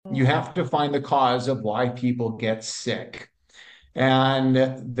You have to find the cause of why people get sick. And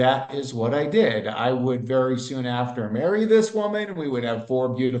that is what I did. I would very soon after marry this woman. We would have four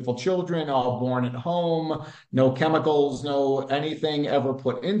beautiful children, all born at home, no chemicals, no anything ever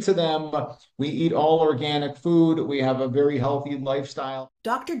put into them. We eat all organic food. We have a very healthy lifestyle.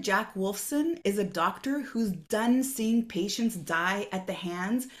 Dr. Jack Wolfson is a doctor who's done seeing patients die at the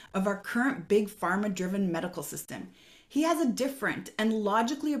hands of our current big pharma driven medical system. He has a different and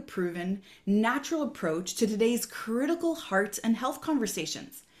logically proven natural approach to today's critical heart and health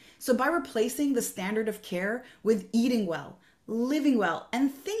conversations. So, by replacing the standard of care with eating well, living well,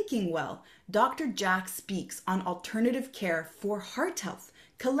 and thinking well, Dr. Jack speaks on alternative care for heart health,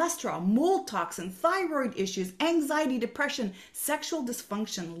 cholesterol, mold toxin, thyroid issues, anxiety, depression, sexual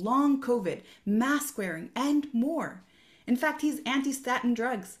dysfunction, long COVID, mask wearing, and more. In fact, he's anti-statin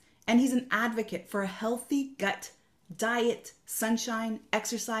drugs, and he's an advocate for a healthy gut, diet, sunshine,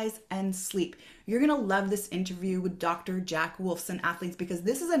 exercise, and sleep. You're going to love this interview with Dr. Jack Wolfson, athletes, because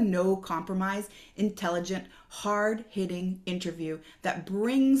this is a no compromise, intelligent, hard hitting interview that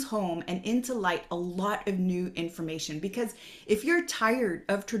brings home and into light a lot of new information. Because if you're tired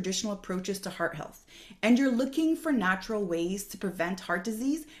of traditional approaches to heart health and you're looking for natural ways to prevent heart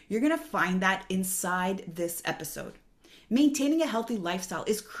disease, you're going to find that inside this episode. Maintaining a healthy lifestyle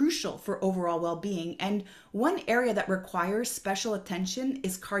is crucial for overall well-being, and one area that requires special attention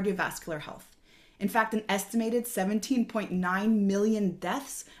is cardiovascular health. In fact, an estimated 17.9 million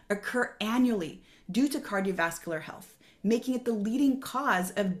deaths occur annually due to cardiovascular health, making it the leading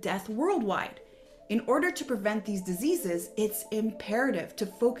cause of death worldwide. In order to prevent these diseases, it's imperative to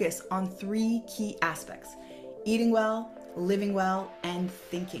focus on three key aspects: eating well, living well, and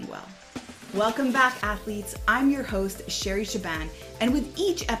thinking well. Welcome back, athletes. I'm your host, Sherry Shaban, and with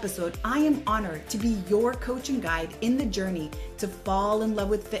each episode, I am honored to be your coach and guide in the journey to fall in love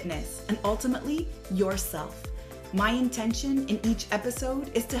with fitness and ultimately yourself. My intention in each episode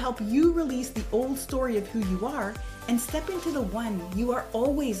is to help you release the old story of who you are and step into the one you are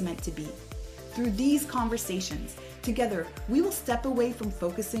always meant to be. Through these conversations, together, we will step away from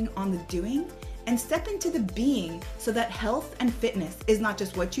focusing on the doing and step into the being, so that health and fitness is not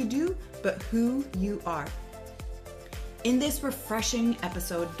just what you do, but who you are. In this refreshing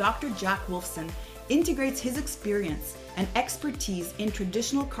episode, Dr. Jack Wolfson integrates his experience and expertise in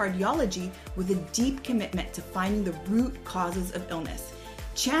traditional cardiology with a deep commitment to finding the root causes of illness,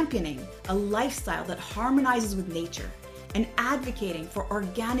 championing a lifestyle that harmonizes with nature, and advocating for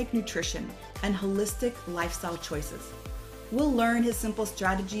organic nutrition and holistic lifestyle choices. We'll learn his simple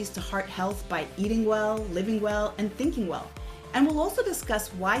strategies to heart health by eating well, living well, and thinking well. And we'll also discuss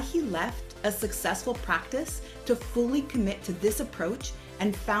why he left a successful practice to fully commit to this approach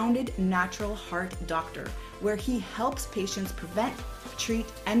and founded Natural Heart Doctor, where he helps patients prevent, treat,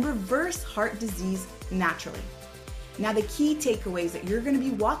 and reverse heart disease naturally. Now, the key takeaways that you're going to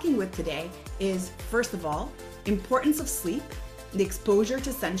be walking with today is, first of all, importance of sleep, the exposure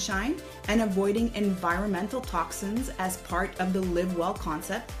to sunshine, and avoiding environmental toxins as part of the Live Well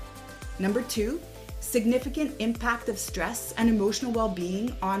concept. Number 2, significant impact of stress and emotional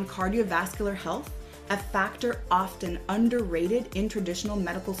well-being on cardiovascular health, a factor often underrated in traditional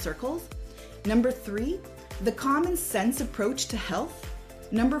medical circles. Number 3, the common sense approach to health.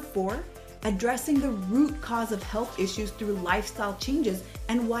 Number 4, addressing the root cause of health issues through lifestyle changes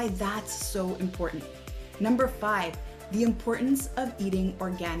and why that's so important. Number 5, the importance of eating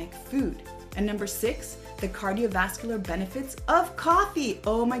organic food. And number 6, the cardiovascular benefits of coffee.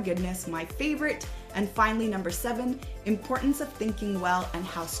 Oh my goodness, my favorite. And finally, number 7, importance of thinking well and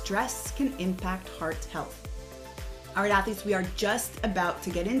how stress can impact heart health. All right, athletes, we are just about to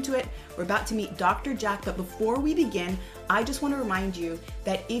get into it. We're about to meet Dr. Jack, but before we begin, I just want to remind you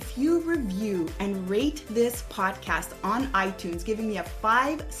that if you review and rate this podcast on iTunes, giving me a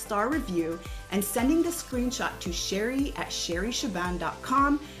 5-star review and sending the screenshot to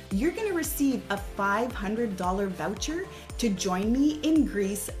sherry@sherryshaban.com, you're going to receive a $500 voucher to join me in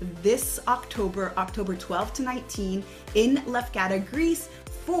Greece this October 12th to 19 in Lefkada, Greece,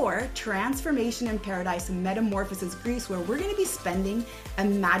 for Transformation in Paradise Metamorphosis Greece, where we're going to be spending a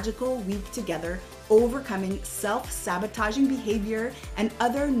magical week together, overcoming self-sabotaging behavior and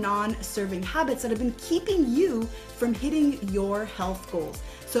other non-serving habits that have been keeping you from hitting your health goals.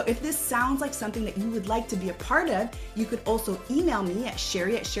 So if this sounds like something that you would like to be a part of, you could also email me at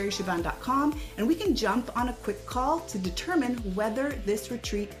sherry@sherryshaban.com, and we can jump on a quick call to determine whether this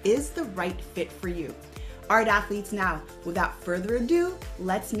retreat is the right fit for you. All right, athletes, now, without further ado,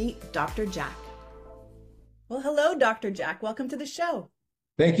 let's meet Dr. Jack. Well, hello, Dr. Jack. Welcome to the show.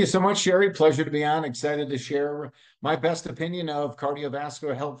 Thank you so much, Sherry. Pleasure to be on. Excited to share my best opinion of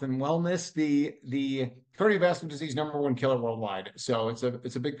cardiovascular health and wellness. The cardiovascular disease #1 killer worldwide. So it's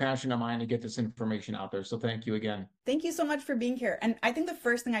a big passion of mine to get this information out there. So thank you again. Thank you so much for being here. And I think the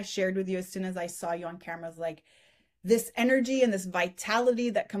first thing I shared with you as soon as I saw you on camera is like, this energy and this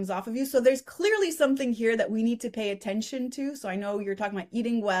vitality that comes off of you. So there's clearly something here that we need to pay attention to. So I know you're talking about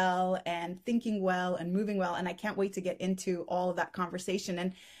eating well and thinking well and moving well, and I can't wait to get into all of that conversation.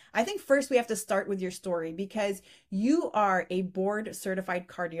 And I think first we have to start with your story because you are a board certified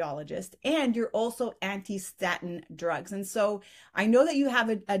cardiologist and you're also anti-statin drugs. And so I know that you have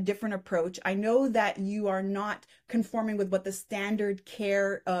a different approach. I know that you are not conforming with what the standard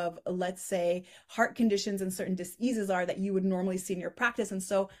care of, let's say, heart conditions and certain diseases are that you would normally see in your practice. And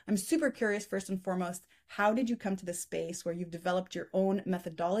so I'm super curious, first and foremost, how did you come to this space where you've developed your own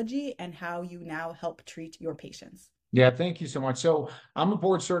methodology and how you now help treat your patients? Yeah, thank you so much. So I'm a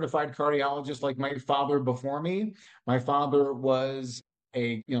board certified cardiologist like my father before me. My father was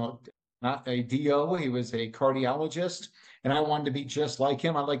not a DO, he was a cardiologist, and I wanted to be just like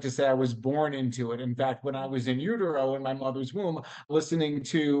him. I like to say I was born into it. In fact, when I was in utero in my mother's womb, listening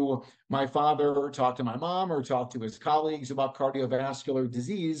to my father talk to my mom or talk to his colleagues about cardiovascular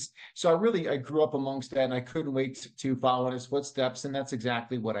disease. So I grew up amongst that and I couldn't wait to follow in his footsteps. And that's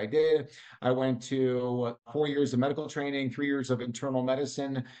exactly what I did. I went to 4 years of medical training, 3 years of internal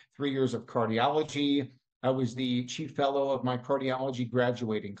medicine, 3 years of cardiology. I was the chief fellow of my cardiology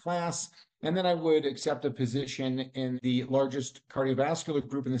graduating class. And then I would accept a position in the largest cardiovascular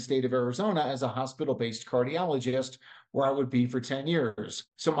group in the state of Arizona as a hospital-based cardiologist, where I would be for 10 years.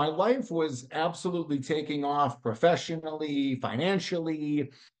 So my life was absolutely taking off professionally,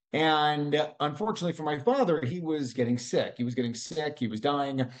 financially. And unfortunately for my father, he was getting sick. He was getting sick. He was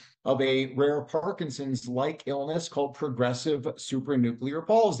dying of a rare Parkinson's-like illness called progressive supranuclear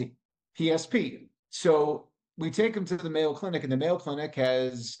palsy, PSP. So we take him to the Mayo Clinic, and the Mayo Clinic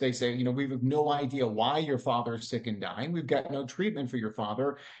they say, we have no idea why your father is sick and dying. We've got no treatment for your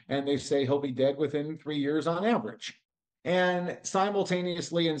father. And they say he'll be dead within 3 years on average. And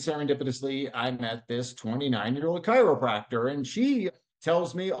simultaneously and serendipitously, I met this 29-year-old chiropractor, and she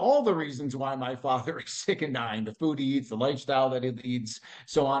tells me all the reasons why my father is sick and dying, the food he eats, the lifestyle that he leads,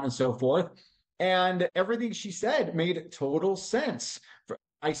 so on and so forth. And everything she said made total sense.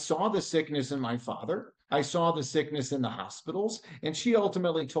 I saw the sickness in my father. I saw the sickness in the hospitals. And she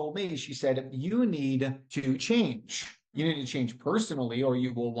ultimately told me, she said, you need to change. You need to change personally, or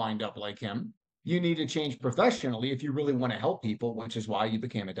you will wind up like him. You need to change professionally if you really want to help people, which is why you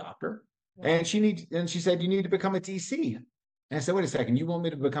became a doctor. And she said, you need to become a DC. And I said, wait a second, you want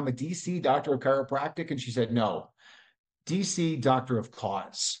me to become a DC, doctor of chiropractic? And she said, no, DC, doctor of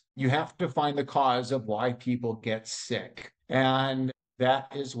cause. You have to find the cause of why people get sick. And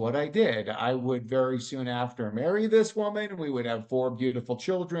that is what I did. I would very soon after marry this woman. We would have 4 beautiful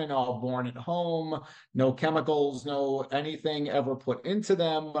children, all born at home, no chemicals, no anything ever put into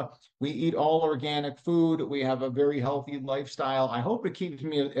them. We eat all organic food. We have a very healthy lifestyle. I hope it keeps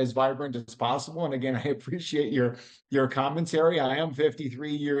me as vibrant as possible. And again, I appreciate your commentary. I am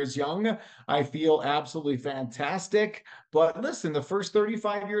 53 years young. I feel absolutely fantastic. But listen, the first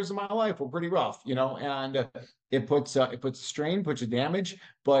 35 years of my life were pretty rough, and it puts strain, puts a damage.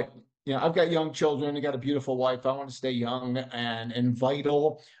 But I've got young children. I got a beautiful wife. I want to stay young and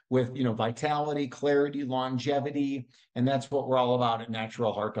vital with vitality, clarity, longevity, and that's what we're all about at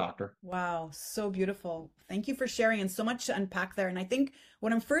Natural Heart Doctor. Wow, so beautiful. Thank you for sharing and so much to unpack there. And I think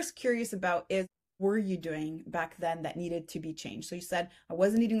what I'm first curious about is, were you doing back then that needed to be changed? So you said, I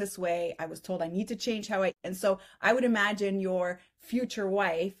wasn't eating this way. I was told I need to change and so I would imagine your future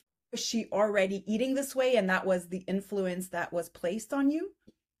wife, was she already eating this way? And that was the influence that was placed on you?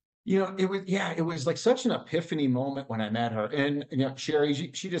 It was like such an epiphany moment when I met her. And, Sherry,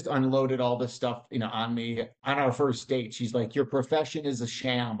 she just unloaded all this stuff, on me on our first date. She's like, your profession is a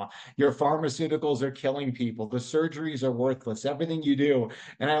sham. Your pharmaceuticals are killing people. The surgeries are worthless, everything you do.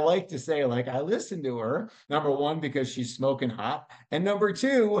 And I like to say, like, I listened to her, number one, because she's smoking hot. And number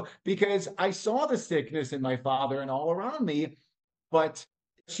two, because I saw the sickness in my father and all around me. But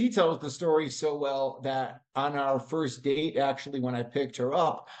she tells the story so well that on our first date, actually, when I picked her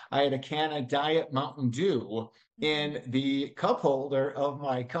up, I had a can of Diet Mountain Dew in the cup holder of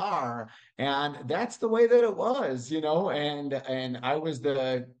my car. And that's the way that it was, and I was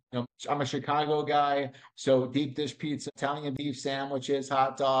I'm a Chicago guy. So deep dish pizza, Italian beef sandwiches,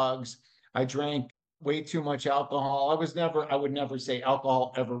 hot dogs. I drank way too much alcohol. I would never say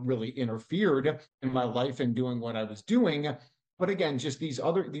alcohol ever really interfered in my life and doing what I was doing. But again, just these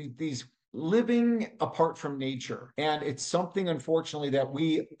living apart from nature. And it's something, unfortunately, that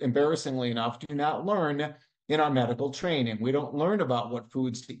we, embarrassingly enough, do not learn in our medical training. We don't learn about what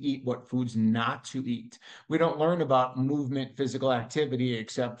foods to eat, what foods not to eat. We don't learn about movement, physical activity,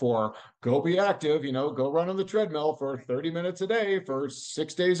 except for go be active, go run on the treadmill for 30 minutes a day for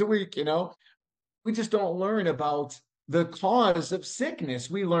 6 days a week. We just don't learn about the cause of sickness.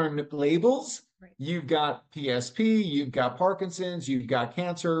 We learn labels. Right. You've got PSP, you've got Parkinson's, you've got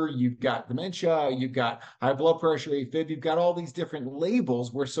cancer, you've got dementia, you've got high blood pressure, AFib, you've got all these different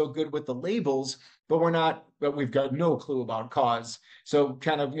labels. We're so good with the labels, but we've got no clue about cause. So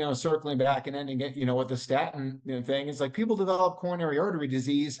kind of, circling back and ending it, with the statin thing, is like people develop coronary artery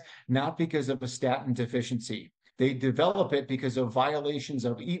disease not because of a statin deficiency. They develop it because of violations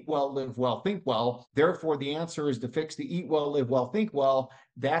of eat well, live well, think well. Therefore, the answer is to fix the eat well, live well, think well.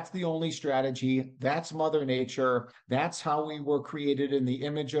 That's the only strategy. That's Mother Nature. That's how we were created in the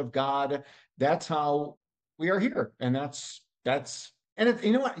image of God. That's how we are here. And and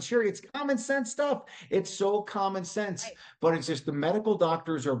you know what, Sherry, it's common sense stuff. It's so common sense, Right. but it's just the medical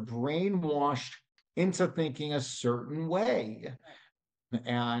doctors are brainwashed into thinking a certain way.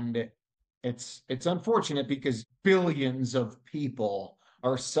 And it's unfortunate because billions of people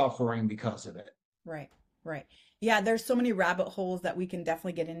are suffering because of it. Right, right. Yeah, there's so many rabbit holes that we can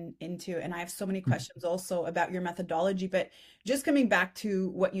definitely get into. And I have so many questions also about your methodology. But just coming back to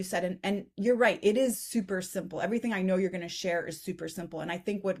what you said, and you're right, it is super simple. Everything I know you're going to share is super simple. And I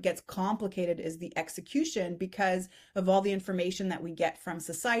think what gets complicated is the execution because of all the information that we get from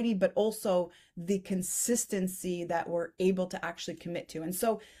society, but also the consistency that we're able to actually commit to. And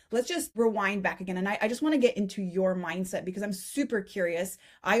so let's just rewind back again. And I just want to get into your mindset because I'm super curious.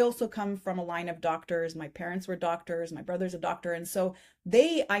 I also come from a line of doctors. My parents were doctors. My brother's a doctor. And so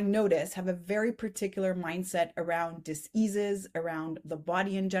they, I notice, have a very particular mindset around diseases, around the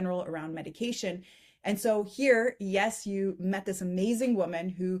body in general, around medication. And so here, yes, you met this amazing woman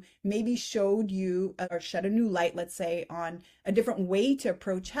who maybe showed you or shed a new light, let's say, on a different way to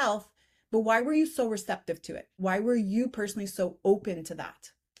approach health. But why were you so receptive to it? Why were you personally so open to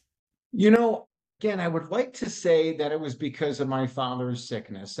that? You know, Again, I would like to say that it was because of my father's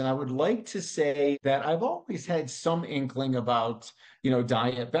sickness. And I would like to say that I've always had some inkling about,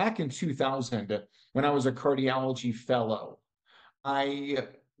 diet. Back in 2000, when I was a cardiology fellow, I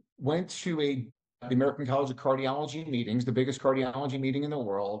went to the American College of Cardiology meetings, the biggest cardiology meeting in the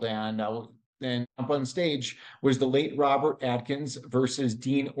world, and up on stage was the late Robert Atkins versus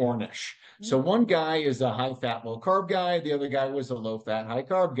Dean Ornish. So one guy is a high fat, low carb guy. The other guy was a low fat, high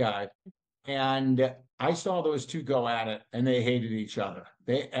carb guy. And I saw those two go at it and they hated each other.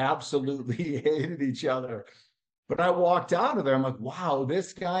 They absolutely hated each other. But I walked out of there. I'm like, wow,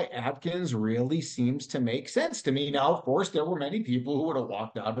 this guy Atkins really seems to make sense to me. Now, of course, there were many people who would have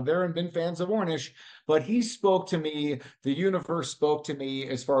walked out of there and been fans of Ornish, but he spoke to me. The universe spoke to me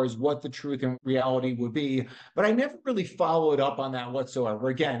as far as what the truth and reality would be. But I never really followed up on that whatsoever.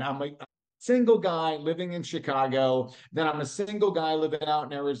 Again, I'm a single guy living in Chicago. Then I'm a single guy living out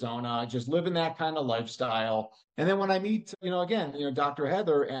in Arizona, just living that kind of lifestyle. And then when I meet, again, Dr.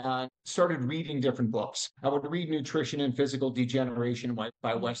 Heather and started reading different books, I would read Nutrition and Physical Degeneration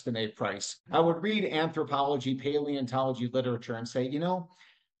by Weston A. Price. I would read anthropology, paleontology literature and say,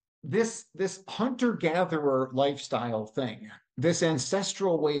 this hunter-gatherer lifestyle thing, this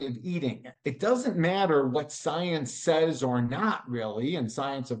ancestral way of eating, it doesn't matter what science says or not, really. And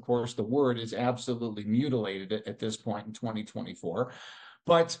science, of course, the word is absolutely mutilated at this point in 2024.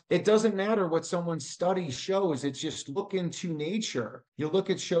 But it doesn't matter what someone's study shows. It's just look into nature. You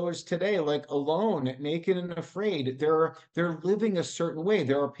look at shows today like Alone, Naked and Afraid. They're living a certain way.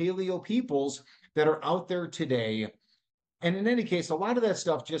 There are paleo peoples that are out there today. And in any case, a lot of that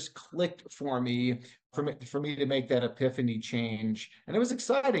stuff just clicked for me to make that epiphany change. And it was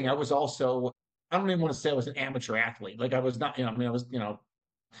exciting. I was also, I don't even want to say I was an amateur athlete. Like I was not, I mean, I was,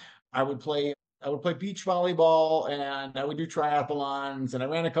 I would play I would play beach volleyball and I would do triathlons and I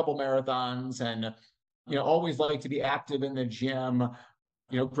ran a couple marathons and always liked to be active in the gym.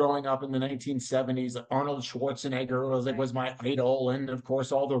 Growing up in the 1970s, Arnold Schwarzenegger was my idol, and of course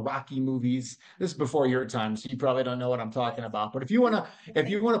all the Rocky movies. This is before your time, so you probably don't know what I'm talking about. But if you want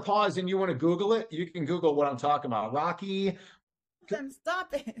to pause and you want to Google it, you can Google what I'm talking about. Rocky,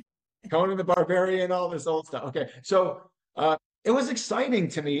 Stop it. Conan the Barbarian, all this old stuff. Okay, so it was exciting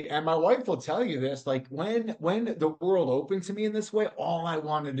to me, and my wife will tell you this. Like when the world opened to me in this way, all I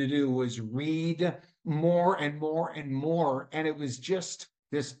wanted to do was read more and more and more, and it was just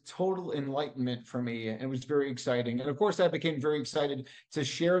this total enlightenment for me, and it was very exciting. And of course, I became very excited to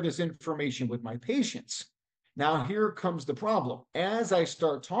share this information with my patients Now, here comes the problem. As I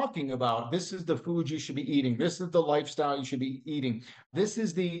start talking about this is the food you should be eating, this is the lifestyle you should be eating, this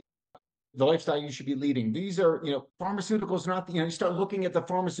is the lifestyle you should be leading. These are, pharmaceuticals are not, you start looking at the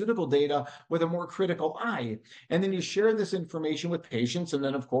pharmaceutical data with a more critical eye. And then you share this information with patients. And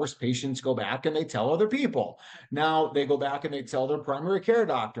then, of course, patients go back and they tell other people. Now they go back and they tell their primary care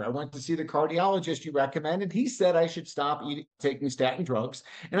doctor. I went to see the cardiologist you recommended. He said I should stop taking statin drugs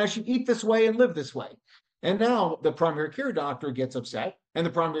and I should eat this way and live this way. And now the primary care doctor gets upset, and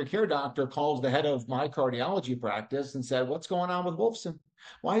the primary care doctor calls the head of my cardiology practice and said, "What's going on with Wolfson?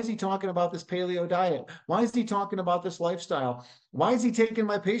 Why is he talking about this paleo diet? Why is he talking about this lifestyle? Why is he taking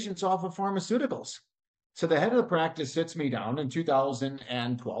my patients off of pharmaceuticals?" So the head of the practice sits me down in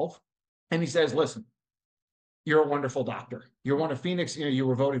 2012 and he says, "Listen, you're a wonderful doctor. You're one of Phoenix, you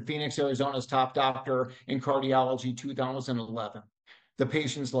were voted Phoenix, Arizona's top doctor in cardiology 2011. The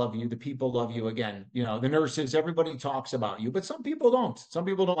patients love you. The people love you again. The nurses, everybody talks about you, but some people don't. Some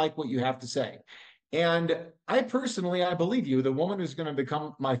people don't like what you have to say. And I believe you. The woman who's going to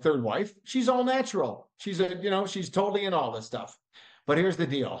become my third wife, she's all natural. She's totally in all this stuff. But here's the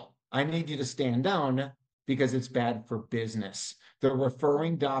deal. I need you to stand down because it's bad for business. The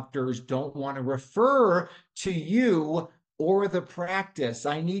referring doctors don't want to refer to you or the practice.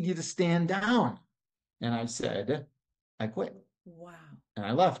 I need you to stand down." And I said, "I quit." Wow. And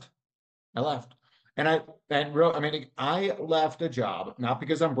I left. I left. I left a job, not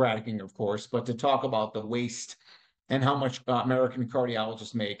because I'm bragging, of course, but to talk about the waste and how much American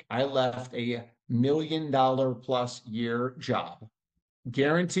cardiologists make. I left $1 million plus year job,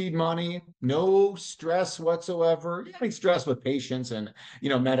 guaranteed money, no stress whatsoever. Yeah, stress with patients and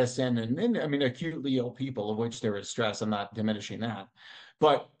medicine and I mean acutely ill people, of which there is stress. I'm not diminishing that,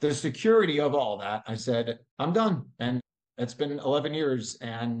 but the security of all that, I said, I'm done. And it's been 11 years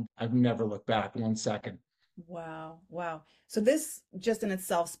and I've never looked back 1 second. Wow, wow. So this just in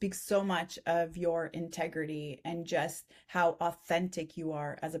itself speaks so much of your integrity and just how authentic you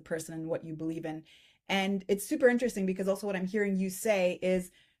are as a person and what you believe in. And it's super interesting because also what I'm hearing you say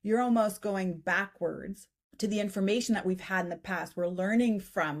is you're almost going backwards to the information that we've had in the past. We're learning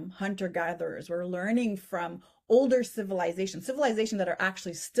from hunter-gatherers. We're learning from older civilizations that are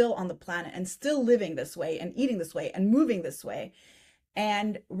actually still on the planet and still living this way and eating this way and moving this way,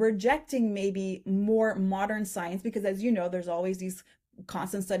 and rejecting maybe more modern science because, as you know, there's always these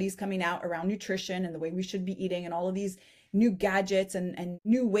constant studies coming out around nutrition and the way we should be eating and all of these new gadgets and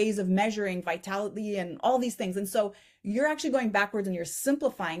new ways of measuring vitality and all these things. And so you're actually going backwards and you're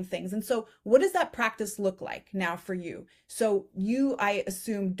simplifying things. And so what does that practice look like now for you? So you, I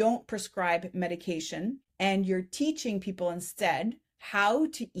assume, don't prescribe medication and you're teaching people instead how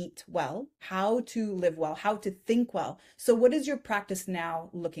to eat well, how to live well, how to think well. So what is your practice now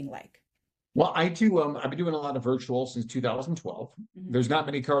looking like? Well, I do. I've been doing a lot of virtual since 2012. Mhm. There's not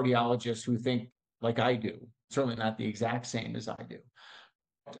many cardiologists who think like I do, certainly not the exact same as I do.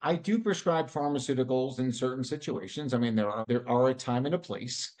 I do prescribe pharmaceuticals in certain situations. I mean, there are a time and a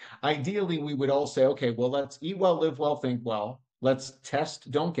place. Ideally, we would all say, okay, well, let's eat well, live well, think well. Let's test,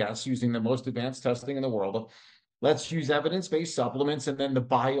 don't guess, using the most advanced testing in the world. Let's use evidence-based supplements and then the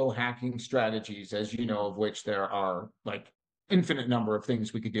biohacking strategies, as you know, of which there are like infinite number of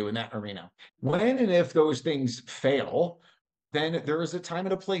things we could do in that arena. When and if those things fail, then there is a time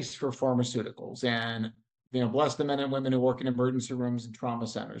and a place for pharmaceuticals. And bless the men and women who work in emergency rooms and trauma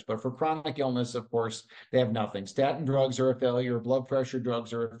centers. But for chronic illness, of course, they have nothing. Statin drugs are a failure. Blood pressure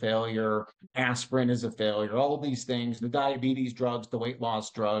drugs are a failure. Aspirin is a failure. All of these things, the diabetes drugs, the weight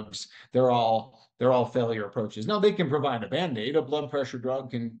loss drugs, they're all failure approaches. Now they can provide a band-aid. A blood pressure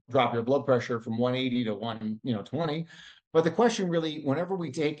drug can drop your blood pressure from 180 to 120. But the question really, whenever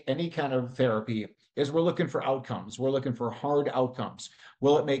we take any kind of therapy, is we're looking for outcomes. We're looking for hard outcomes.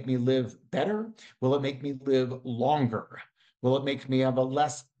 Will it make me live better? Will it make me live longer? Will it make me have a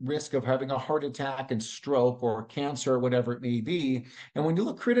less risk of having a heart attack and stroke or cancer or whatever it may be? And when you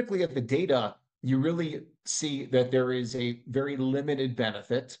look critically at the data, you really see that there is a very limited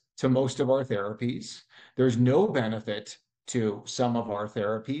benefit to most of our therapies. There's no benefit to some of our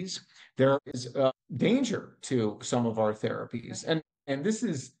therapies. There is danger to some of our therapies. And this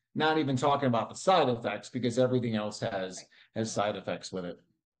is not even talking about the side effects because everything else has side effects with it.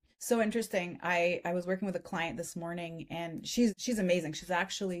 So interesting. I was working with a client this morning and she's amazing. She's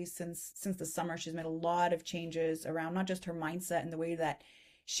actually since the summer she's made a lot of changes around not just her mindset and the way that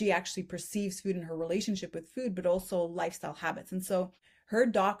she actually perceives food and her relationship with food, but also lifestyle habits. And so her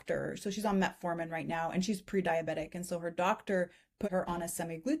doctor, so she's on metformin right now and she's pre-diabetic. And so her doctor put her on a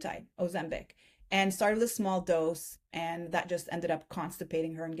semaglutide, Ozempic. and started with a small dose, and that just ended up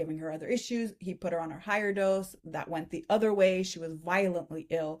constipating her and giving her other issues. He put her on her higher dose. That went the other way. She was violently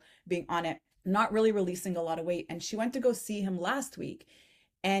ill being on it, not really releasing a lot of weight. And she went to go see him last week.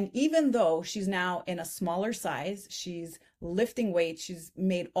 And even though she's now in a smaller size, she's lifting weights, she's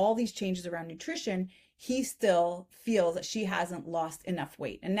made all these changes around nutrition, he still feels that she hasn't lost enough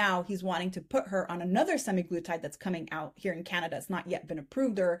weight. And now he's wanting to put her on another semaglutide that's coming out here in Canada. It's not yet been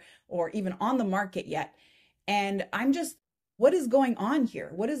approved or even on the market yet. And I'm just, what is going on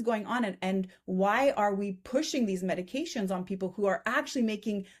here? What is going on? And why are we pushing these medications on people who are actually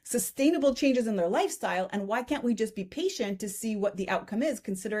making sustainable changes in their lifestyle? And why can't we just be patient to see what the outcome is,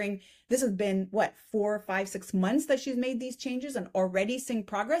 considering this has been, what, 4, 5, 6 months that she's made these changes and already seeing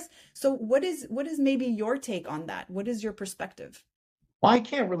progress? So what is maybe your take on that? What is your perspective? Well, I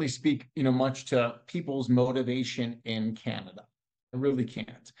can't really speak, much to people's motivation in Canada. I really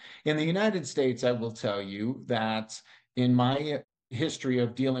can't. In the United States, I will tell you that in my history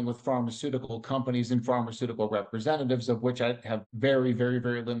of dealing with pharmaceutical companies and pharmaceutical representatives, of which I have very, very,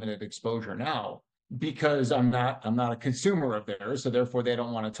 very limited exposure now, because I'm not a consumer of theirs, so therefore they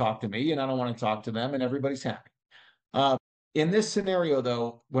don't want to talk to me, and I don't want to talk to them, and everybody's happy. Uh, in this scenario,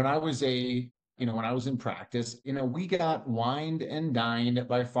 though, when I was in practice, we got wined and dined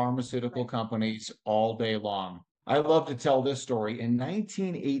by pharmaceutical Right. companies all day long. I love to tell this story. In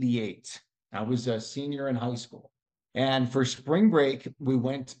 1988, I was a senior in high school. And for spring break, we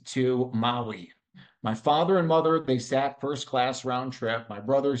went to Maui. My father and mother, they sat first class round trip. My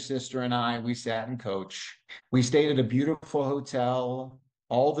brother, sister, and I, we sat in coach. We stayed at a beautiful hotel,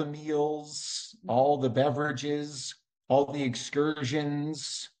 all the meals, all the beverages, all the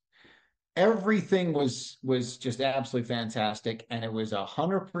excursions, everything was just absolutely fantastic, and it was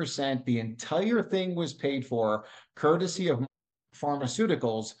 100%. The entire thing was paid for, courtesy of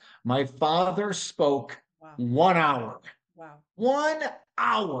pharmaceuticals. My father spoke Wow. 1 hour, Wow. 1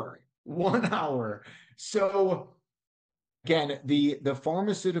 hour, 1 hour. So again, the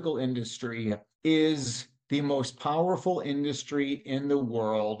pharmaceutical industry is the most powerful industry in the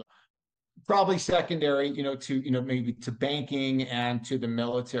world, probably secondary, to, maybe to banking and to the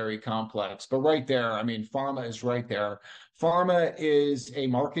military complex. But right there, I mean, pharma is right there. Pharma is a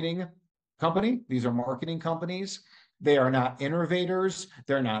marketing company. These are marketing companies. They are not innovators.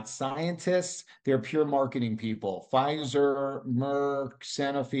 They're not scientists. They're pure marketing people. Pfizer, Merck,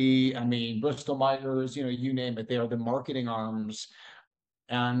 Sanofi, I mean, Bristol Myers, you name it. They are the marketing arms,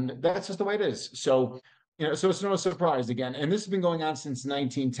 and that's just the way it is. So it's no surprise again. And this has been going on since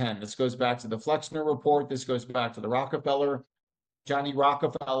 1910. This goes back to the Flexner Report. This goes back to the Johnny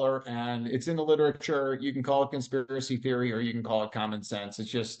Rockefeller, and it's in the literature. You can call it conspiracy theory or you can call it common sense.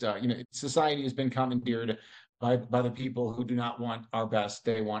 It's just, society has been commandeered by the people who do not want our best.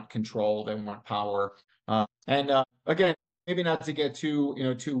 They want control. They want power. And again, maybe not to get too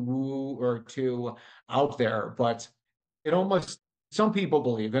woo or too out there, but it almost, some people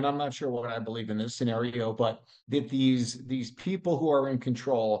believe, and I'm not sure what I believe in this scenario, but that these people who are in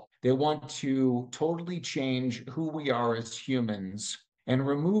control, they want to totally change who we are as humans and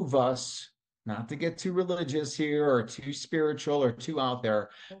remove us, not to get too religious here or too spiritual or too out there,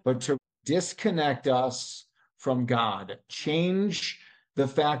 but to disconnect us from God, change the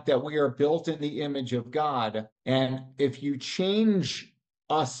fact that we are built in the image of God. And if you change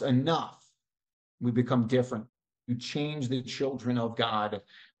us enough, we become different. You change the children of God.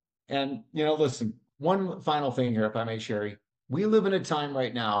 And, listen, one final thing here, if I may, Sherry. We live in a time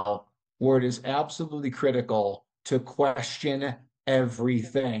right now where it is absolutely critical to question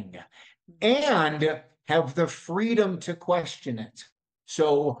everything and have the freedom to question it.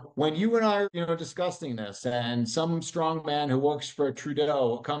 So when you and I are, discussing this, and some strong man who works for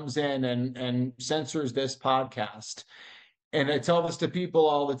Trudeau comes in and censors this podcast, and I tell this to people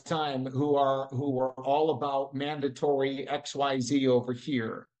all the time who are all about mandatory XYZ over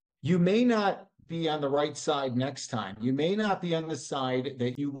here. You may not be on the right side next time. You may not be on the side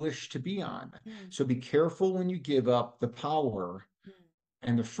that you wish to be on. Mm, So be careful when you give up the power mm.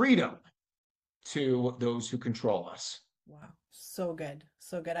 and the freedom to those who control us. Wow. So good.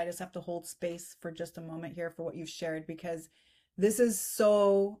 So good. I just have to hold space for just a moment here for what you've shared, because this is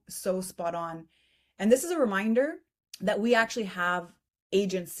so, so spot on. And this is a reminder that we actually have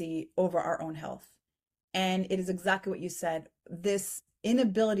agency over our own health. And it is exactly what you said, this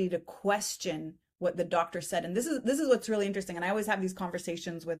inability to question what the doctor said. And this is what's really interesting. And I always have these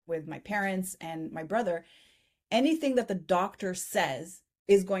conversations with my parents and my brother. Anything that the doctor says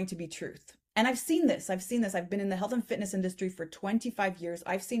is going to be truth. And I've seen this. I've seen this. I've been in the health and fitness industry for 25 years.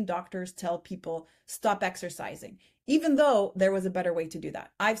 I've seen doctors tell people stop exercising, even though there was a better way to do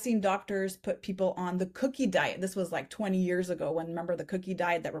that. I've seen doctors put people on the cookie diet. This was like 20 years ago when, remember, the cookie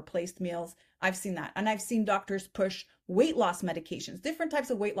diet that replaced meals? I've seen that. And I've seen doctors push weight loss medications, different types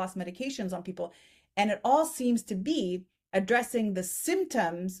of weight loss medications on people. And it all seems to be addressing the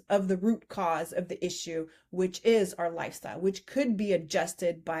symptoms of the root cause of the issue, which is our lifestyle, which could be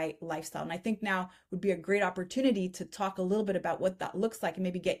adjusted by lifestyle. And I think now would be a great opportunity to talk a little bit about what that looks like and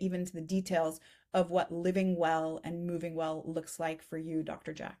maybe get even into the details of what living well and moving well looks like for you,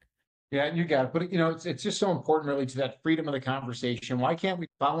 Dr. Jack. Yeah, you got it. But it's just so important really to that freedom of the conversation. Why can't we,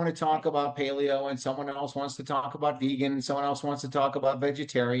 if I want to talk about paleo and someone else wants to talk about vegan, and someone else wants to talk about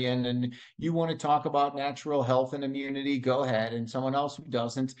vegetarian, and you want to talk about natural health and immunity, go ahead. And someone else who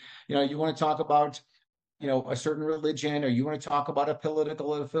doesn't, you want to talk about a certain religion, or you want to talk about a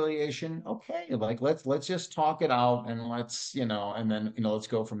political affiliation, okay, like let's just talk it out, and and then let's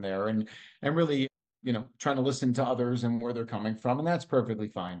go from there, and really trying to listen to others and where they're coming from, and that's perfectly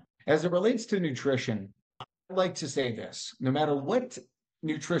fine. As it relates to nutrition, I'd like to say this: no matter what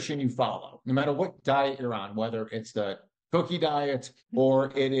nutrition you follow, no matter what diet you're on, whether it's the cookie diet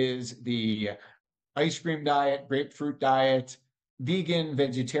or it is the ice cream diet, grapefruit diet, vegan,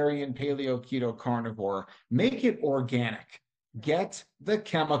 vegetarian, paleo, keto, carnivore, make it organic. Get the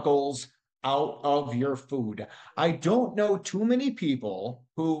chemicals out of your food. I don't know too many people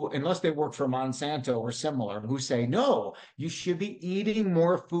who, unless they work for Monsanto or similar, who say, no, you should be eating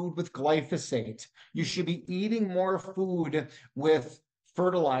more food with glyphosate. You should be eating more food with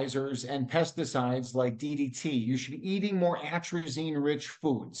fertilizers and pesticides like DDT. You should be eating more atrazine-rich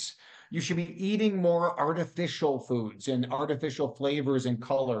foods. You should be eating more artificial foods and artificial flavors and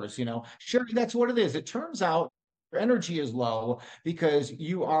colors. Sure, that's what it is. It turns out your energy is low because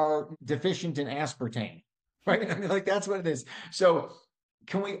you are deficient in aspartame, right? I mean, like that's what it is. So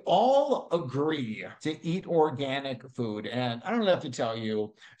can we all agree to eat organic food? And I don't have to tell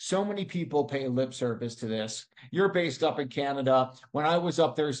you, so many people pay lip service to this. You're based up in Canada. When I was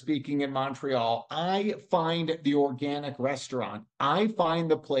up there speaking in Montreal, I find the organic restaurant. I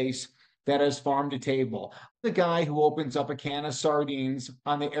find the place that has farm to table. The guy who opens up a can of sardines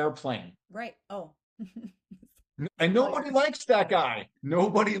on the airplane. Right. Oh, And nobody likes that guy.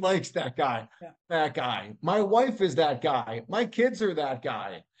 Nobody likes that guy. yeah. That guy. My wife is that guy. My kids are that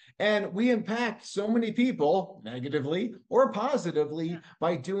guy. And we impact so many people negatively or positively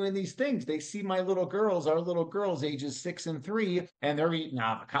by doing these things. They see my little girls, our little girls, ages 6 and 3, and they're eating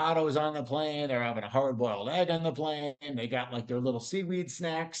avocados on the plane. They're having a hard-boiled egg on the plane. They got like their little seaweed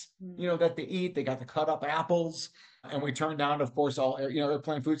snacks, that they eat. They got the cut up apples. And we turn down, of course, all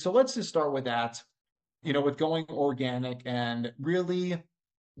airplane food. So let's just start with that, with going organic and really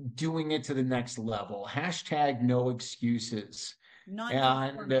doing it to the next level. Hashtag no excuses. And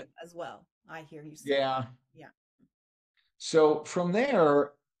Non-conforming as well. I hear you say. yeah, Yeah. so from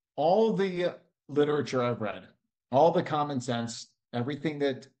there, all the literature I've read, all the common sense, everything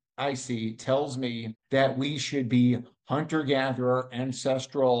that I see tells me that we should be hunter-gatherer,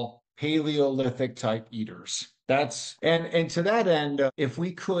 ancestral, Paleolithic type eaters. And to that end, if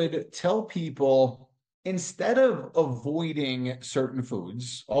we could tell people, instead of avoiding certain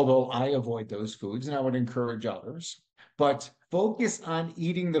foods, although I avoid those foods and I would encourage others, but focus on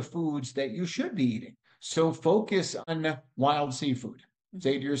eating the foods that you should be eating. So focus on wild seafood.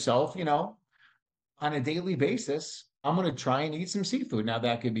 Say to yourself, on a daily basis, I'm going to try and eat some seafood. Now,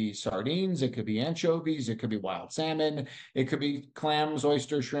 that could be sardines, it could be anchovies, it could be wild salmon, it could be clams,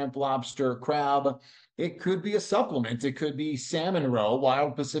 oyster, shrimp, lobster, crab. It could be a supplement. It could be salmon roe,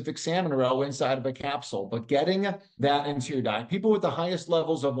 wild Pacific salmon roe inside of a capsule. But getting that into your diet, people with the highest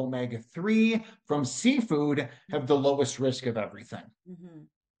levels of omega-3 from seafood have the lowest risk of everything. Mm-hmm.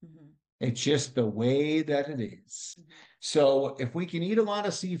 Mm-hmm. It's just the way that it is. Mm-hmm. So if we can eat a lot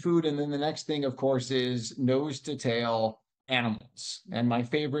of seafood, and then the next thing, of course, is nose to tail animals. And my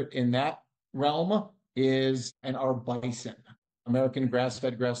favorite in that realm is our bison. American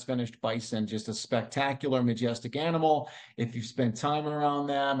grass-fed, grass-finished bison, just a spectacular, majestic animal. If you've spent time around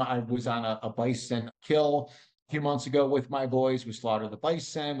them, I was on a bison kill a few months ago with my boys. We slaughtered the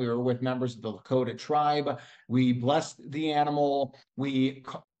bison. We were with members of the Lakota tribe. We blessed the animal. We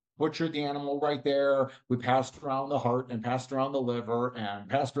butchered the animal right there. We passed around the heart and passed around the liver and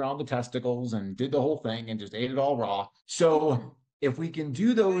passed around the testicles and did the whole thing and just ate it all raw. So if we can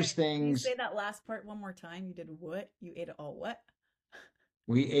do those Can you things, say that last part one more time? You did what? You ate it all what?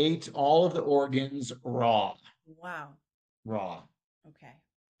 we ate all of the organs raw, Wow. raw, Okay.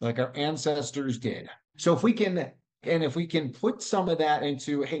 like our ancestors did. So if we can And if we can put some of that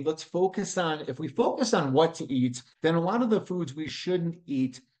into, hey, let's focus on, if we focus on what to eat, then a lot of the foods we shouldn't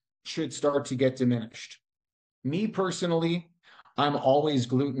eat should start to get diminished. Me personally, I'm always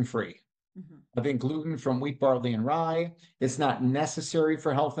gluten free. Mhm. I think gluten from wheat, barley, and rye, it's not necessary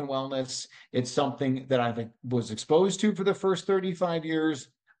for health and wellness. It's something that I was exposed to for the first 35 years.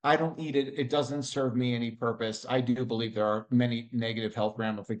 I don't eat it. It doesn't serve me any purpose. I do believe there are many negative health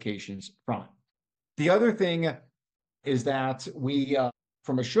ramifications from it. The other thing is that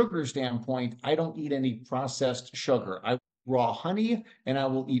from a sugar standpoint, I don't eat any processed sugar. I raw honey and I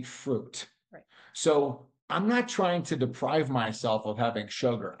will eat fruit. Right. So I'm not trying to deprive myself of having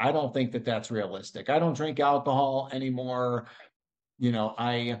sugar. I don't think that that's realistic. I don't drink alcohol anymore. You know,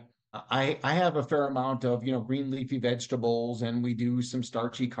 I have a fair amount of, green leafy vegetables and we do some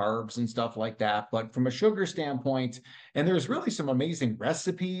starchy carbs and stuff like that. But from a sugar standpoint, and there's really some amazing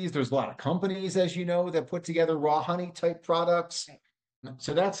recipes. There's a lot of companies, as you know, that put together raw honey type products. Right.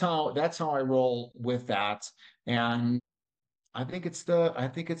 So that's how I roll with that. And I think it's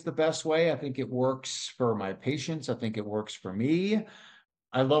the best way. I think it works for my patients. I think it works for me.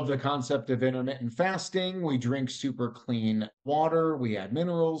 I love the concept of intermittent fasting. We drink super clean water. We add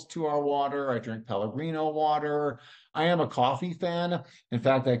minerals to our water. I drink Pellegrino water. I am a coffee fan. In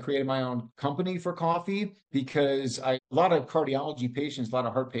fact, I created my own company for coffee because a lot of cardiology patients, a lot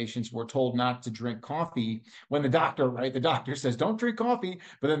of heart patients were told not to drink coffee when the doctor says, don't drink coffee.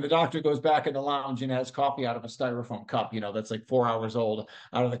 But then the doctor goes back in the lounge and has coffee out of a styrofoam cup, that's like 4 hours old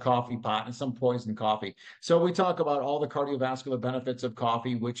out of the coffee pot and some poison coffee. So we talk about all the cardiovascular benefits of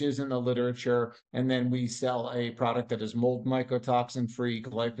coffee, which is in the literature, and then we sell a product that is mold mycotoxin free,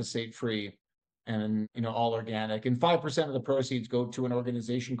 glyphosate free, and all organic. And 5% of the proceeds go to an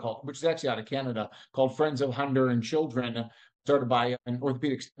organization which is actually out of Canada, called Friends of Hunger and Children, started by an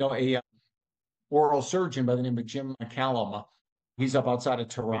orthopedic, no, a oral surgeon by the name of Jim McCallum. He's up outside of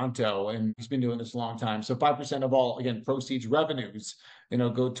Toronto and he's been doing this a long time. So 5% of all, again, proceeds, revenues,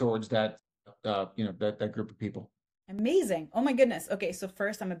 go towards that group of people. Amazing. Oh my goodness. Okay, so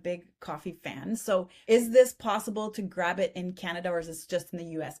first, I'm a big coffee fan. So is this possible to grab it in Canada or is this just in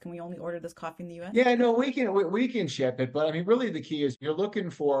the US? Can we only order this coffee in the US? Yeah, no, we can ship it, but I mean, really, the key is you're looking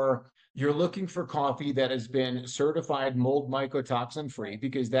for coffee that has been certified mold mycotoxin free,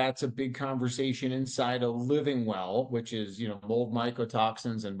 because that's a big conversation inside of living well, which is mold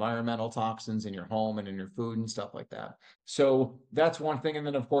mycotoxins, environmental toxins in your home and in your food and stuff like that. So that's one thing, and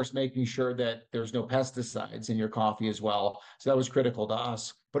then of course making sure that there's no pesticides in your coffee as well. So that was critical to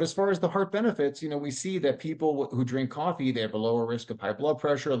us. But as far as the heart benefits, we see that people who drink coffee, they have a lower risk of high blood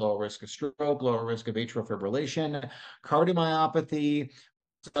pressure, lower risk of stroke, lower risk of atrial fibrillation, cardiomyopathy,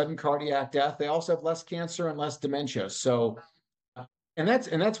 sudden cardiac death. They also have less cancer and less dementia. So, and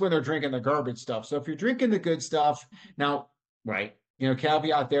that's when they're drinking the garbage stuff. So if you're drinking the good stuff, now, right,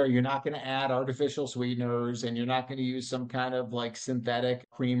 caveat there, you're not going to add artificial sweeteners and you're not going to use some kind of like synthetic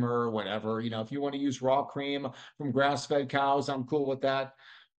creamer or whatever. If you want to use raw cream from grass-fed cows, I'm cool with that.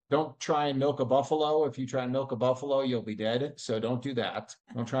 Don't try and milk a buffalo. If you try and milk a buffalo, you'll be dead. So don't do that.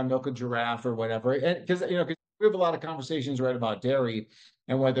 Don't try and milk a giraffe or whatever. And because 'cause we have a lot of conversations right about dairy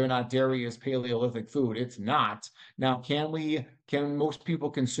and whether or not dairy is Paleolithic food. It's not. Now, can most people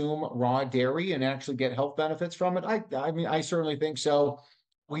consume raw dairy and actually get health benefits from it? I mean, I certainly think so.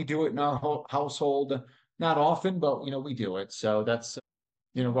 We do it in our household, not often, but we do it. So that's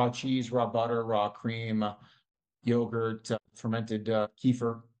raw cheese, raw butter, raw cream, yogurt, fermented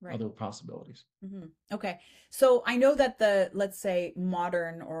kefir, Right. other possibilities. Okay. So I know that the, let's say,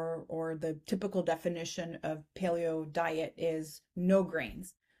 modern or the typical definition of paleo diet is no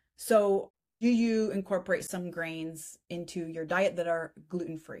grains. So do you incorporate some grains into your diet that are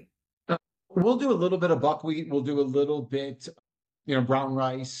gluten free? Uh, We'll do a little bit of buckwheat. We'll do a little bit, brown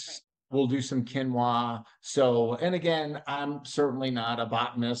Right. rice. We'll do some quinoa. So, and again, I'm certainly not a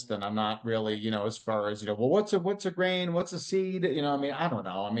botanist, and I'm not really, as far as, well, what's a grain? What's a seed? I mean, I don't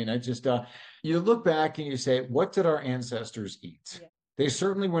know. I mean, I just you look back and you say, what did our ancestors eat? Yeah. They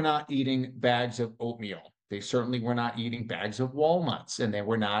certainly were not eating bags of oatmeal. They certainly were not eating bags of walnuts, and they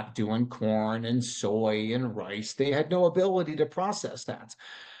were not doing corn and soy and rice. They had no ability to process that.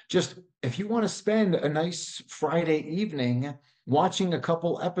 Just if you want to spend a nice Friday evening watching a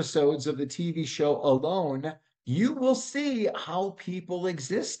couple episodes of the TV show Alone, you will see how people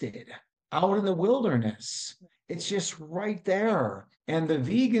existed out in the wilderness. It's just right there. And the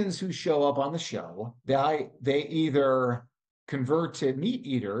vegans who show up on the show, they either convert to meat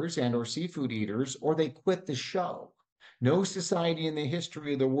eaters and or seafood eaters, or they quit the show. No society in the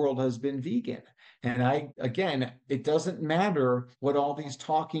history of the world has been vegan. And again, it doesn't matter what all these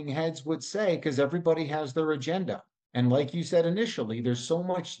talking heads would say because everybody has their agenda. And like you said initially, there's so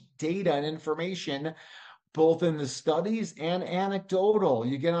much data and information, both in the studies and anecdotal.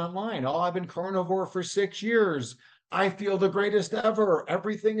 You get online, oh, I've been carnivore for 6 years. I feel the greatest ever.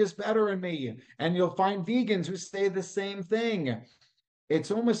 Everything is better in me. And you'll find vegans who say the same thing.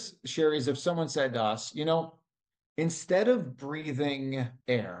 It's almost, Sherry, as if someone said to us, instead of breathing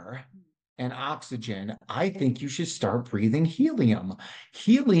air and oxygen, I think you should start breathing helium.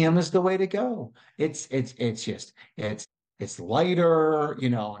 Helium is the way to go. It's lighter,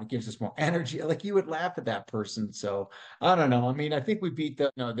 and it gives us more energy. Like you would laugh at that person. So I don't know. I mean, I think we beat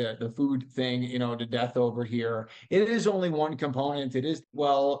the food thing, to death over here. It is only one component. It is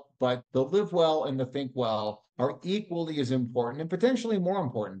well, but the live well and the think well are equally as important and potentially more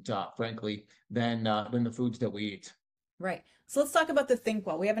important, frankly, than the foods that we eat. Right. So let's talk about the think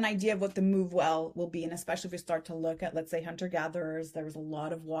well. We have an idea of what the move well will be. And especially if we start to look at, let's say, hunter gatherers, there was a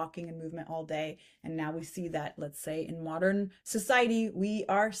lot of walking and movement all day. And now we see that, let's say, in modern society, we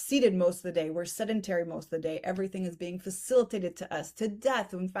are seated most of the day. We're sedentary most of the day. Everything is being facilitated to us to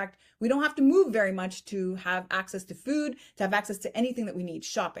death. In fact, we don't have to move very much to have access to food, to have access to anything that we need,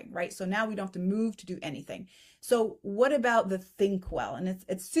 shopping, right? So now we don't have to move to do anything. So what about the think well? And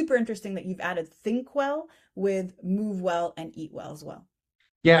it's super interesting that you've added think well with move well and eat well as well.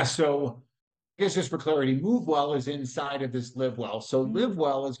 Yeah. So I guess just for clarity, move well is inside of this live well. So live Mm.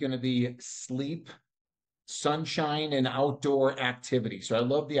 well is going to be sleep, sunshine, and outdoor activity. So I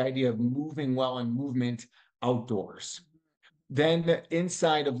love the idea of moving well and movement outdoors. Then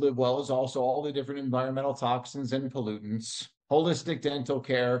inside of live well is also all the different environmental toxins and pollutants, holistic dental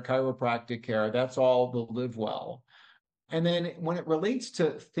care, chiropractic care. That's all the live well. And then when it relates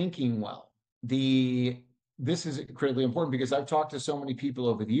to thinking well, the this is critically important because I've talked to so many people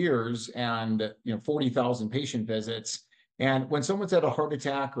over the years and 40,000 patient visits. And when someone's had a heart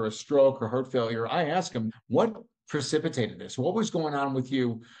attack or a stroke or heart failure, I ask them, what precipitated this? What was going on with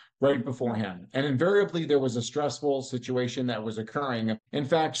you right beforehand? And invariably, there was a stressful situation that was occurring. In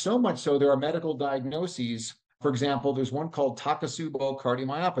fact, so much so, there are medical diagnoses. For example, there's one called Takotsubo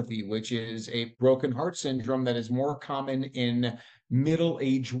cardiomyopathy, which is a broken heart syndrome that is more common in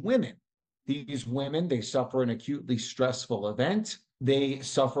middle-aged women. These women, they suffer an acutely stressful event. They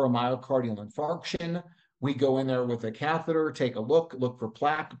suffer a myocardial infarction. We go in there with a catheter, take a look for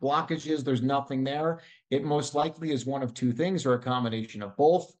plaque blockages. There's nothing there. It most likely is one of two things or a combination of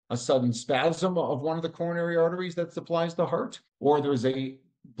both: a sudden spasm of one of the coronary arteries that supplies the heart, or there's a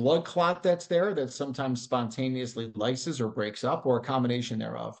blood clot that's there that sometimes spontaneously lyses or breaks up, or a combination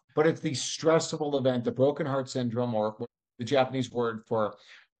thereof. But it's the stressful event, the broken heart syndrome, or the Japanese word for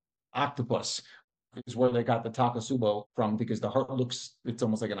octopus is where they got the Takotsubo from, because the heart looks, it's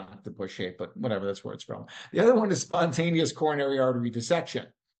almost like an octopus shape, but whatever, that's where it's from. The other one is spontaneous coronary artery dissection,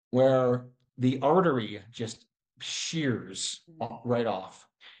 where the artery just shears right off.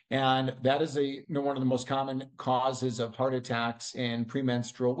 And that is one of the most common causes of heart attacks in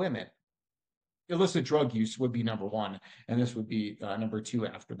premenstrual women. Illicit drug use would be number one, and this would be number two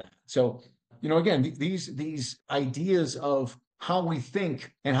after that. So, again, these ideas of how we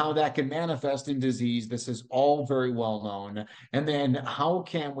think and how that can manifest in disease, this is all very well known. And then how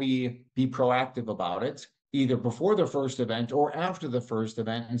can we be proactive about it, either before the first event or after the first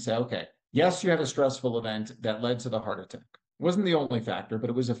event, and say, okay, yes, you had a stressful event that led to the heart attack. It wasn't the only factor,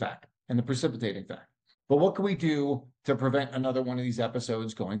 but it was a factor and the precipitating factor. But what can we do to prevent another one of these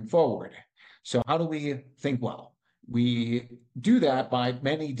episodes going forward? So how do we think well? We do that by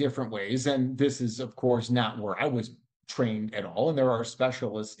many different ways. And this is, of course, not where I was trained at all. And there are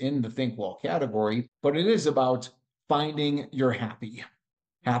specialists in the think well category, but it is about finding your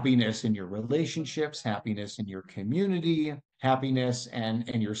happiness in your relationships, happiness in your community, happiness and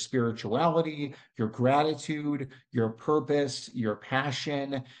your spirituality, your gratitude, your purpose, your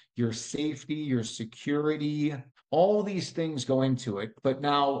passion, your safety, your security. All these things go into it. But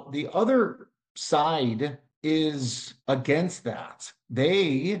now the other side is against that.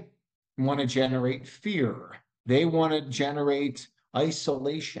 They want to generate fear. They want to generate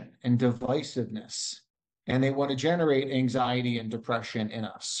isolation and divisiveness. And they want to generate anxiety and depression in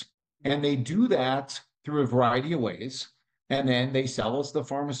us. And they do that through a variety of ways. And then they sell us the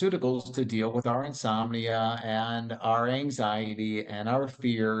pharmaceuticals to deal with our insomnia and our anxiety and our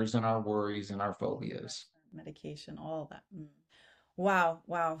fears and our worries and our phobias. Medication, all of that. Wow,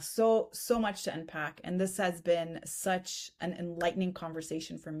 wow. So much to unpack. And this has been such an enlightening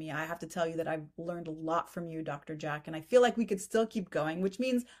conversation for me. I have to tell you that I've learned a lot from you, Dr. Jack, and I feel like we could still keep going, which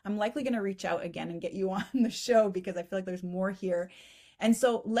means I'm likely going to reach out again and get you on the show because I feel like there's more here. And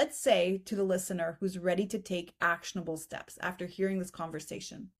so let's say to the listener who's ready to take actionable steps after hearing this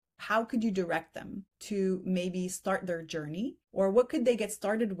conversation, how could you direct them to maybe start their journey? Or what could they get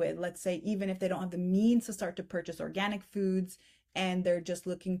started with? Let's say, even if they don't have the means to start to purchase organic foods and they're just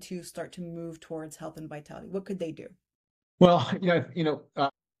looking to start to move towards health and vitality, what could they do? Well,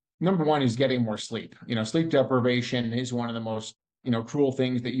 number one is getting more sleep. Sleep deprivation is one of the most, cruel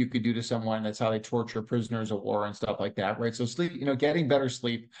things that you could do to someone. That's how they torture prisoners of war and stuff like that, right? So sleep, getting better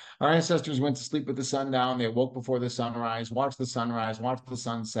sleep. Our ancestors went to sleep with the sun down. They woke before the sunrise, watched the sunrise, watched the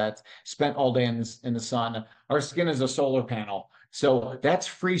sunset, spent all day in the sun. Our skin is a solar panel. So that's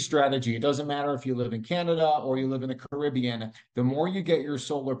free strategy. It doesn't matter if you live in Canada or you live in the Caribbean. The more you get your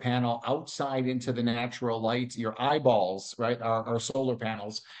solar panel outside into the natural light, your eyeballs, right, are solar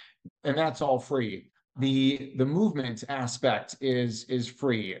panels, and that's all free. The movement aspect is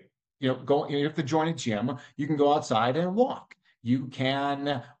free. You have to join a gym. You can go outside and walk. You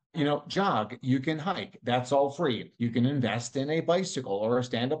can, jog. You can hike. That's all free. You can invest in a bicycle or a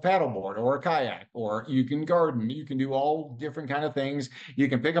stand-up paddleboard or a kayak, or you can garden. You can do all different kind of things. You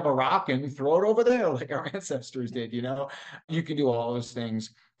can pick up a rock and throw it over there like our ancestors did. You can do all those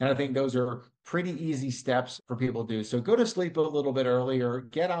things. And I think those are pretty easy steps for people to do. So go to sleep a little bit earlier,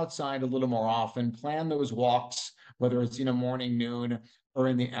 get outside a little more often, plan those walks, whether it's, morning, noon, or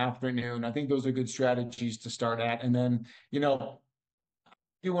in the afternoon. I think those are good strategies to start at. And then, you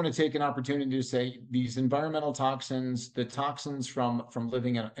want to take an opportunity to say these environmental toxins, the toxins from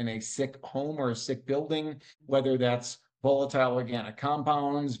living in a sick home or a sick building, whether that's volatile organic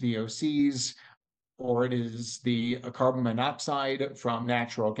compounds, VOCs, or it is the carbon monoxide from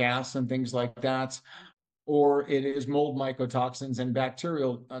natural gas and things like that, or it is mold mycotoxins and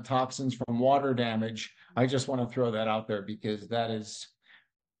bacterial toxins from water damage. I just want to throw that out there because that is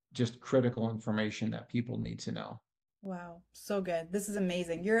just critical information that people need to know. Wow, so good. This is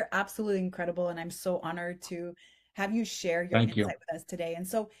amazing. You're absolutely incredible, and I'm so honored to have you share your Thank you. insight with us today. And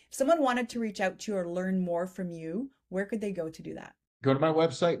so, if someone wanted to reach out to you or learn more from you, where could they go to do that? Go to my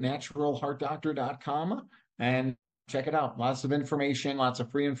website, naturalheartdoctor.com, and check it out. Lots of information, lots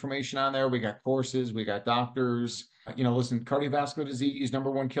of free information on there. We got courses, we got doctors. Listen, cardiovascular disease, number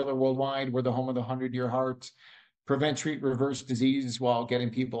one killer worldwide. We're the home of the 100-year heart. Prevent, treat, reverse disease while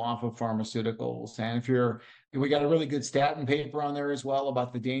getting people off of pharmaceuticals. And we got a really good statin paper on there as well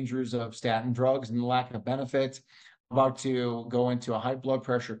about the dangers of statin drugs and the lack of benefit. About to go into a high blood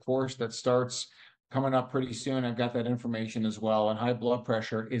pressure course that starts coming up pretty soon. I've got that information as well. And high blood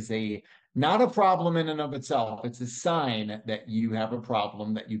pressure is not a problem in and of itself. It's a sign that you have a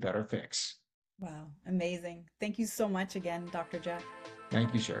problem that you better fix. Wow, amazing. Thank you so much again, Dr. Jack.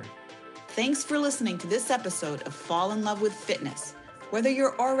 Thank you, Sherry. Thanks for listening to this episode of Fall in Love with Fitness. Whether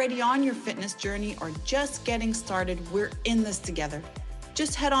you're already on your fitness journey or just getting started, we're in this together.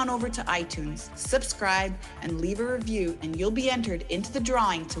 Just head on over to iTunes, subscribe, and leave a review, and you'll be entered into the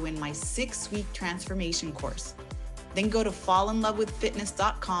drawing to win my 6-week transformation course. Then go to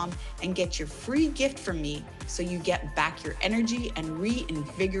fallinlovewithfitness.com and get your free gift from me so you get back your energy and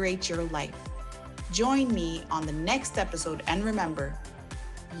reinvigorate your life. Join me on the next episode, and remember,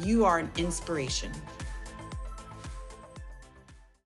 you are an inspiration.